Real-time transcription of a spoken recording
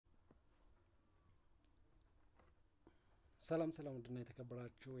ሰላም እንድና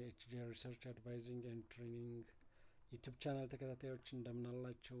የተከበራችሁ የኤችጂ ሪሰርች አድቫይዚንግ ኤንድ ትሬኒንግ ዩቲዩብ ቻናል ተከታታዮች እንደምን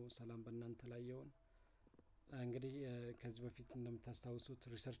አላችሁ? ሰላም በእናንተ ላይ ይሁን። እንግዲህ ከዚህ በፊት እንደምታስታውሱት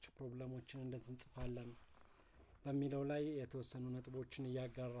ሪሰርች ፕሮብሌሞችን እንዴት እንጽፋለን በሚለው ላይ የተወሰኑ ነጥቦችን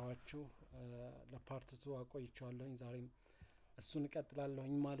እያጋራኋችሁ ለፓርት 2 አቆይቻለሁኝ። ዛሬም እሱን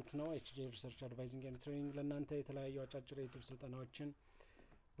እቀጥላለሁኝ ማለት ነው። ኤችጂ ሪሰርች አድቫይዚንግ ኤንድ ትሬኒንግ ለእናንተ የተለያዩ አጫጭር የዩቲዩብ ስልጠናዎችን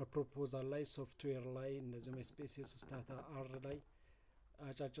በፕሮፖዛል ላይ ሶፍትዌር ላይ እንደዚሁም ኤስፒኤስ ስታታ አር ላይ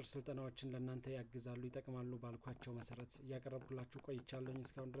አጫጭር ስልጠናዎችን ለእናንተ ያግዛሉ ይጠቅማሉ ባልኳቸው መሰረት እያቀረብኩላችሁ ቆይቻለሁኝ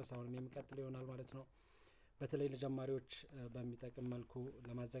እስካሁን ድረስ። አሁንም የሚቀጥል ይሆናል ማለት ነው። በተለይ ለጀማሪዎች በሚጠቅም መልኩ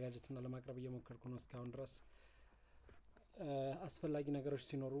ለማዘጋጀትና ለማቅረብ እየሞከርኩ ነው እስካሁን ድረስ። አስፈላጊ ነገሮች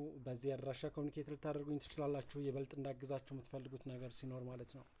ሲኖሩ በዚህ አድራሻ ኮሙኒኬት ልታደርጉኝ ትችላላችሁ፣ ይበልጥ እንዳግዛችሁ የምትፈልጉት ነገር ሲኖር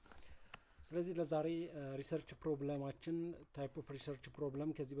ማለት ነው። ስለዚህ ለዛሬ ሪሰርች ፕሮብሌማችን ታይፕ ኦፍ ሪሰርች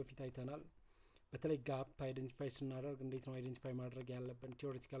ፕሮብሌም ከዚህ በፊት አይተናል። በተለይ ጋፕ አይደንቲፋይ ስናደርግ እንዴት ነው አይደንቲፋይ ማድረግ ያለብን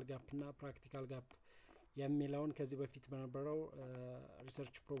ቲዮሪቲካል ጋፕ እና ፕራክቲካል ጋፕ የሚለውን ከዚህ በፊት በነበረው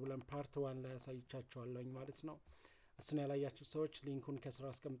ሪሰርች ፕሮብሌም ፓርት 1 ላይ ያሳይቻችኋለሁ ማለት ነው። እሱን ያላያችሁ ሰዎች ሊንኩን ከስራ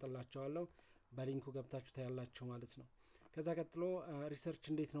አስቀምጥላችኋለሁ፣ በሊንኩ ገብታችሁ ታያላችሁ ማለት ነው። ከዛ ቀጥሎ ሪሰርች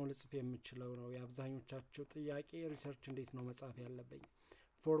እንዴት ነው ልጽፍ የምችለው ነው የአብዛኞቻችሁ ጥያቄ። ሪሰርች እንዴት ነው መጻፍ ያለብኝ፣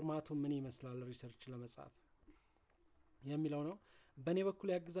 ፎርማቱ ምን ይመስላል ሪሰርች ለመጻፍ የሚለው ነው። በእኔ በኩል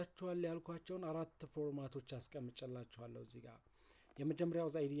ያግዛችኋል ያልኳቸውን 4 ፎርማቶች አስቀምጬላችኋለሁ እዚህ ጋር። የመጀመሪያው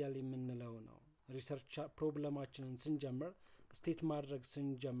አይዲያል የምንለው ነው። ሪሰርች ፕሮብሌማችንን ስንጀምር ስቴት ማድረግ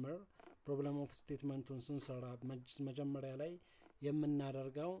ስንጀምር ፕሮብሌም ኦፍ ስቴትመንቱን ስንሰራ መጀመሪያ ላይ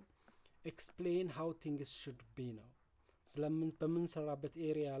የምናደርገው ኤክስፕሌን ሃው ቲንግስ ሹድ ቢ ነው። በምንሰራበት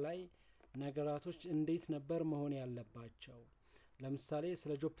ኤሪያ ላይ ነገራቶች እንዴት ነበር መሆን ያለባቸው። ለምሳሌ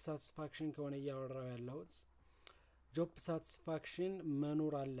ስለ ጆብ ሳቲስፋክሽን ከሆነ ያወራው ያለሁት ጆብ ሳቲስፋክሽን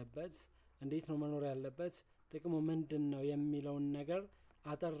መኖር አለበት። እንዴት ነው መኖር ያለበት፣ ጥቅሙ ምንድነው የሚለውን ነገር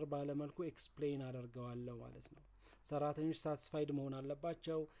አጠር ባለ መልኩ ኤክስፕሌን አደርገዋለሁ ማለት ነው። ሰራተኞች ሳቲስፋይድ መሆን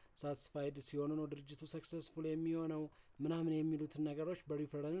አለባቸው። ሳቲስፋይድ ሲሆኑ ነው ድርጅቱ ሰክሰስፉል የሚሆነው ምናምን የሚሉትን ነገሮች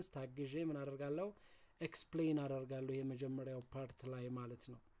በሪፈረንስ ታግዤ ምን አደርጋለሁ ኤክስፕሌን አደርጋለሁ የመጀመሪያው ፓርት ላይ ማለት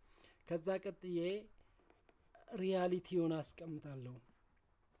ነው። ከዛ ቀጥዬ ሪያሊቲውን አስቀምጣለሁ።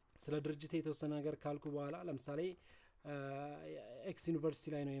 ስለ ድርጅት የተወሰነ ነገር ካልኩ በኋላ ለምሳሌ ኤክስ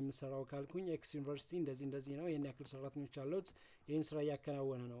ዩኒቨርሲቲ ላይ ነው የምሰራው ካልኩኝ ኤክስ ዩኒቨርሲቲ እንደዚህ ነው፣ የኔ ያክል ሰራተኞች አሉት፣ ይሄን ስራ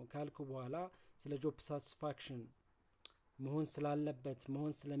ያከናወነ ነው ካልኩ በኋላ ስለ ጆብ ሳቲስፋክሽን መሆን ስላለበት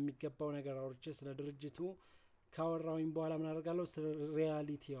መሆን ስለሚገባው ነገር አውርቼ ስለ ድርጅቱ ካወራውኝ በኋላ ምን አደርጋለሁ ስለ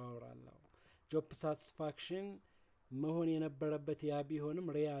ሪያሊቲ አወራለሁ። ጆብ ሳቲስፋክሽን መሆን የነበረበት ያ ቢሆንም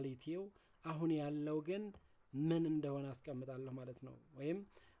ሪያሊቲው አሁን ያለው ግን ምን እንደሆነ አስቀምጣለሁ ማለት ነው። ወይም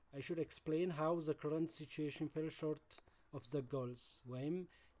I should explain how the current situation fell short of the goals ወይም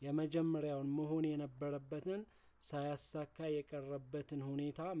የመጀመሪያውን መሆን የነበረበትን ሳያሳካ የቀረበትን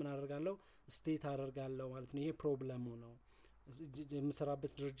ሁኔታ ምን አደርጋለሁ ስቴት አደርጋለሁ ማለት ነው። ይሄ ፕሮብሌሙ ነው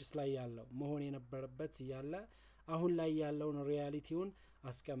የምሰራበት ድርጅት ላይ ያለው መሆን የነበረበት ያለ አሁን ላይ ያለውን ሪያሊቲውን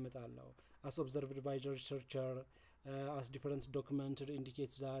አስቀምጣለሁ። as observed by the researcher as different documented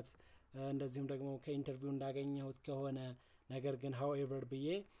indicate that እንደዚሁም ደግሞ ከኢንተርቪው እንዳገኘሁት ከሆነ ነገር ግን however ብዬ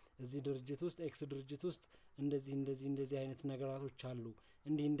እዚህ ድርጅት ውስጥ ኤክስ ድርጅት ውስጥ እንደዚህ አይነት ነገራቶች አሉ፣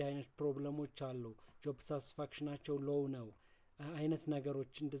 እንዲህ አይነት ፕሮብሌሞች አሉ፣ ጆብ ሳቲስፋክሽናቸው ሎው ነው አይነት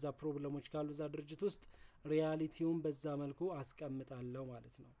ነገሮች እንደዛ ፕሮብሌሞች ካሉ እዛ ድርጅት ውስጥ ሪያሊቲውን በዛ መልኩ አስቀምጣለሁ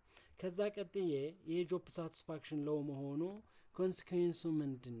ማለት ነው። ከዛ ቀጥዬ የጆብ ሳቲስፋክሽን ሎው መሆኑ ኮንሲኩዌንሱ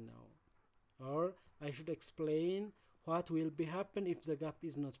ምንድነው or I should explain what will be happen if the gap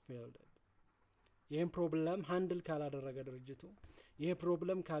is not filled። ይሄን ፕሮብሌም ሃንድል ካላደረገ ድርጅቱ ይሄ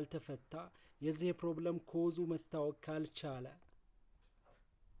ፕሮብሌም ካልተፈታ የዚህ ፕሮብሌም ኮዙ መታወቅ ካልቻለ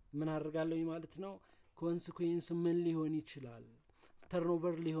ምን አደርጋለሁ ማለት ነው። ኮንሲኩዌንስ ምን ሊሆን ይችላል፣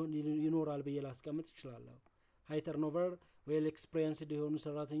 ተርኖቨር ይኖራል ብዬ ላስቀምጥ እችላለሁ። ሃይ ተርኖቨር ዌል ኤክስፒሪየንስድ የሆኑ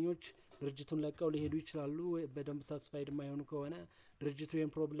ሰራተኞች ድርጅቱን ለቀው ሊሄዱ ይችላሉ። በደንብ ሳቲስፋይድ የማይሆኑ ከሆነ ድርጅቱ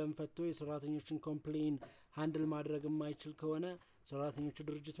ይሄን ፕሮብሌም ፈቶ የሰራተኞችን ኮምፕሌን ሃንድል ማድረግ የማይችል ከሆነ ሰራተኞቹ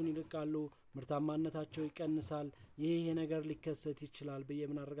ድርጅቱን ይለቃሉ፣ ምርታማነታቸው ይቀንሳል። ይሄ ነገር ሊከሰት ይችላል ብዬ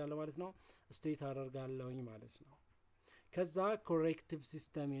ምን አደርጋለሁ ማለት ነው ስቴት አደርጋለሁኝ ማለት ነው። ከዛ ኮሬክቲቭ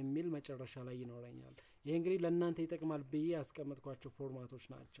ሲስተም የሚል መጨረሻ ላይ ይኖረኛል። ይሄ እንግዲህ ለእናንተ ይጠቅማል ብዬ ያስቀመጥኳቸው ፎርማቶች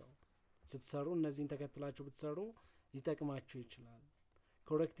ናቸው። ስትሰሩ እነዚህን ተከትላችሁ ብትሰሩ ሊጠቅማችሁ ይችላል።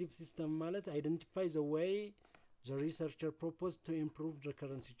 ኮሬክቲቭ ሲስተም ማለት identify the way the researcher proposed to improve the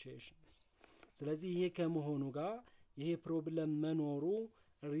current situations። ስለዚህ ይሄ ከመሆኑ ጋር ይሄ ፕሮብሌም መኖሩ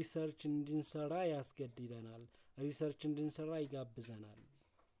ሪሰርች እንድንሰራ ያስገድደናል፣ ሪሰርች እንድንሰራ ይጋብዘናል።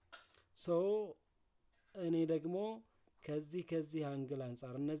 እኔ ደግሞ ከዚህ አንግል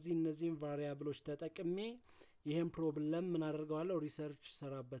አንፃር እነዚህን ቫሪያብሎች ተጠቅሜ ይሄን ፕሮብለም ምን አደርጋለሁ ሪሰርች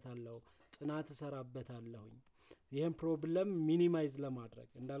ሰራበታለሁ ጥናት ሰራበታለሁ ይሄን ፕሮብለም ሚኒማይዝ ለማድረግ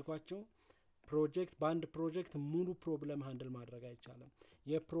እንዳልኳችሁ ፕሮጀክት ባንድ ፕሮጀክት ሙሉ ፕሮብለም ሃንድል ማድረግ አይቻልም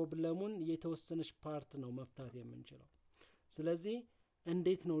የፕሮብለሙን የተወሰነች ፓርት ነው መፍታት የምንችለው ስለዚህ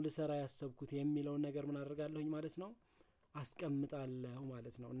እንዴት ነው ልሰራ ያሰብኩት የሚለው ነገር ምን አደርጋለሁኝ ማለት ነው አስቀምጣለሁ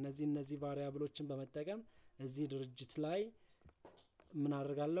ማለት ነው እነዚህ ቫሪያብሎችን በመጠቀም እዚህ ድርጅት ላይ ምን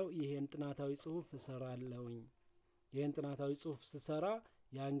አደርጋለሁ ይሄን ጥናታዊ ጽሁፍ ሰራለሁኝ ይሄን ጥናታዊ ጽሁፍ ስሰራ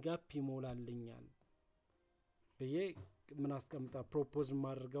ያን ጋፕ ይሞላልኛል በየ ምን አስቀምጣ ፕሮፖዝ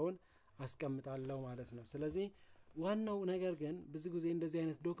ማድረጋውን አስቀምጣለሁ ማለት ነው ስለዚህ ዋናው ነገር ግን ብዙ ጊዜ እንደዚህ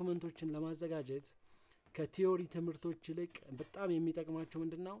አይነት ዶክመንቶችን ለማዘጋጀት ከቲዮሪ ትምህርቶች ይልቅ በጣም የሚጠቅማቸው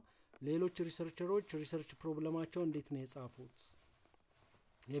ምንድነው ሌሎች ሪሰርቸሮች ሪሰርች ፕሮብለማቸው እንዴት ነው የጻፉት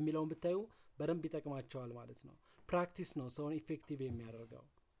የሚለውን ብታዩ በደንብ ይጠቅማቸዋል ማለት ነው ፕራክቲስ ነው ሰውን ኢፌክቲቭ የሚያደርገው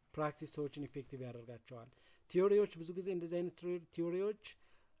ፕራክቲስ ሰዎችን ኢፌክቲቭ ያደርጋቸዋል ቲዮሪዎች ብዙ ጊዜ እንደዚህ አይነት ቲዮሪዎች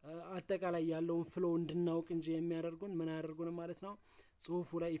አጠቃላይ ያለውን ፍሎ እንድናውቅ እንጂ የሚያደርጉን ምን ያደርጉን ማለት ነው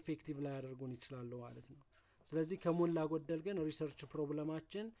ጽሁፉ ላይ ኢፌክቲቭ ላይ ያደርጉን ይችላል ማለት ነው ስለዚህ ከሞላ ጎደል ግን ሪሰርች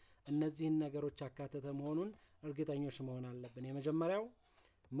ፕሮብለማችን እነዚህን ነገሮች አካተተ መሆኑን እርግጠኞች መሆን አለብን የመጀመሪያው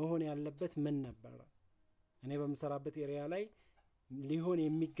መሆን ያለበት ምን ነበር እኔ በመሰራበት ኤሪያ ላይ ሊሆን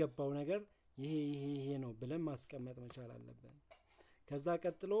የሚገባው ነገር ይሄ ነው ብለን ማስቀመጥ መቻል አለብን ከዛ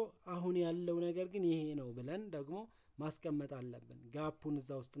ቀጥሎ አሁን ያለው ነገር ግን ይሄ ነው ብለን ደግሞ ማስቀመጥ አለብን ጋፑን እዛ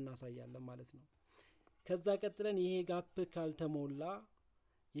ውስጥ እናሳያለን ማለት ነው ከዛ ቀጥለን ይሄ ጋፕ ካልተሞላ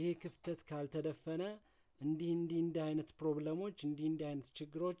ይሄ ክፍተት ካልተደፈነ እንዲህ አይነት ፕሮብለሞች እንዲህ አይነት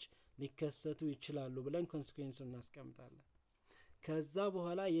ችግሮች ሊከሰቱ ይችላሉ ብለን ኮንሲኩዌንሱን እናስቀምጣለን ከዛ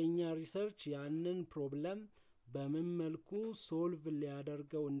በኋላ የኛ ሪሰርች ያንን ፕሮብለም በምን መልኩ ሶልቭ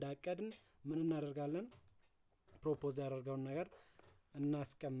ሊያደርገው እንዳቀድን ምን እናደርጋለን ፕሮፖዝ ያደርጋውን ነገር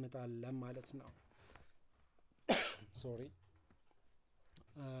እናስቀምጣለን ማለት ነው ሶሪ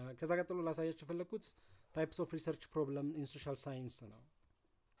ከዛ ቀጥሎ ላሳያችሁ ፈለኩት ታይፕስ ኦፍ ሪሰርች ፕሮብለም ኢን ሶሻል ሳይንስ ነው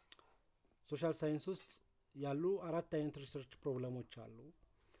ሶሻል ሳይንስ ውስጥ ያሉ አራት አይነት ሪሰርች ፕሮብለሞች አሉ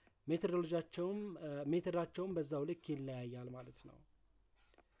ሜተዳቸውም በዛው ልክ ይለያያል ማለት ነው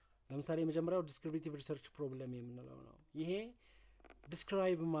ለምሳሌ የመጀመሪያው ዲስክሪፕቲቭ ሪሰርች ፕሮብለም የምንለው ነው ይሄ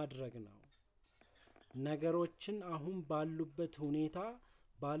ዲስክራይብ ማድረግ ነው ነገሮችን አሁን ባሉበት ሁኔታ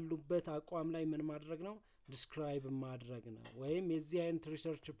ባሉበት አቋም ላይ ምን ማድረግ ነው ዲስክራይብ ማድረግ ነው ወይም የዚህ አይነት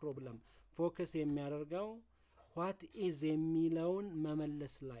ሪሰርች ፕሮብለም ፎከስ የሚያደርገው what is የሚለውን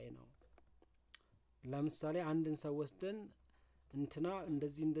መመለስ ላይ ነው ለምሳሌ አንድን ሰው ወስደን እንትና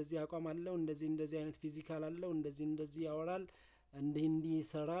እንደዚህ አቋም አለው እንደዚህ አይነት ፊዚካል አለው እንደዚህ ያወራል እንዲህ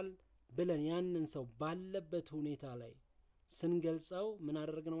ይሰራል ብለን ያንን ሰው ባለበት ሁኔታ ላይ ስንገልጸው ምን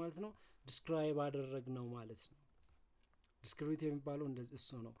አደረግነው ማለት ነው ዲስክራይብ አደረግነው ማለት ነው ዲስክሪፕቲቭ የሚባለው እንደዚህ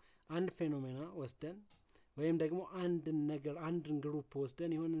እሱ ነው አንድ ፌኖሜና ወስደን ወይም ደግሞ አንድን ግሩፕ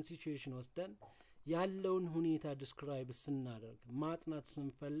ወስደን የሆነን ሲቹዌሽን ወስደን ያለውን ሁኔታ ዲስክራይብ ስናደርግ ማጥናት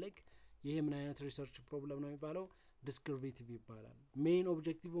ስንፈልግ ይሄ ምን አይነት ሪሰርች ፕሮብለም ነው የሚባለው ዲስክሪፕቲቭ ይባላል ሜን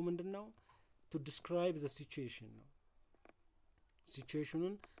ኦብጀክቲቭ ምንድነው to describe the situation ነው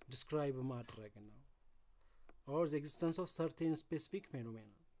situationን describe ማድረግ ነው or the existence of certain specific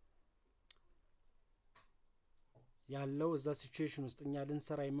phenomena ያለው እዛ ሲቹዌሽን ውስጥ እኛ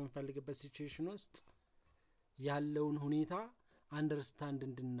ልንሰራ የምንፈልግበት ሲቹዌሽን ውስጥ ያለውን ሁኔታ አንደርስታንድ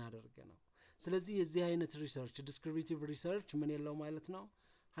እንድናደርግ ነው ስለዚህ የዚህ አይነት ሪሰርች ዲስክሪፕቲቭ ሪሰርች ምን የለው ማለት ነው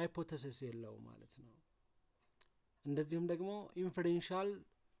ሃይፖቴሲስ የለው ማለት ነው እንደዚህም ደግሞ ኢንፈረንሻል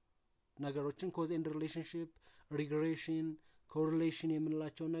ነገሮችን ኮዝ ኤንድ ሪሌሽንሺፕ ሪግሬሽን ኮሪሌሽን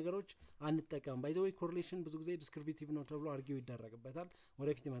የምንላቸው ነገሮች አንጠቀም ባይ ዘ ወይ ኮሪሌሽን ብዙ ጊዜ ዲስክሪፕቲቭ ነው ተብሎ አርጊው ይደረግበታል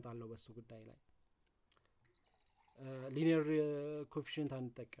ወደፊት ይመጣለው በሱ ጉዳይ ላይ ሊኒየር ኮኤፊሺየንት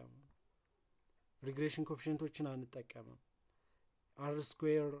አንጠቀም ሪግሬሽን ኮኤፊሺየንቶችን አንጠቀም አር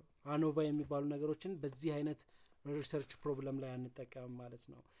ስኩዌር አኖቫ የሚባሉ ነገሮችን በዚህ አይነት ሪሰርች ፕሮብለም ላይ አንጠቀም ማለት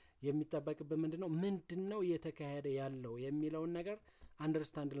ነው የሚጠበቅበት ምንድነው እየተካሄደ ያለው የሚለውን ነገር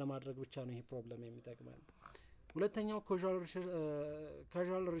አንደርስታንድ ለማድረግ ብቻ ነው ይሄ ፕሮብለም የሚጠቅመን ሁለተኛው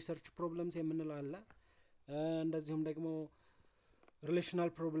ካዡዋል ሪሰርች ፕሮብለምስ የምንለው አለ እንደዚሁም ደግሞ ሪሌሽናል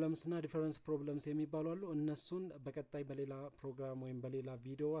ፕሮብለምስ እና ዲፈረንስ ፕሮብለምስ የሚባሉ አሉ እነሱን በቀጣይ በሌላ ፕሮግራም ወይም በሌላ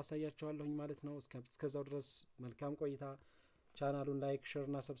ቪዲዮ አሳያችኋለሁኝ ማለት ነው እስከዛው ድረስ መልካም ቆይታ ቻናሉን ላይክ ሼር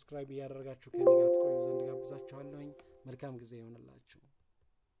እና ሰብስክራይብ ያደርጋችሁ ከኔ ጋር ተቆዩ ዘንድ ጋብዛችኋለሁኝ መልካም ጊዜ ይሁንላችሁ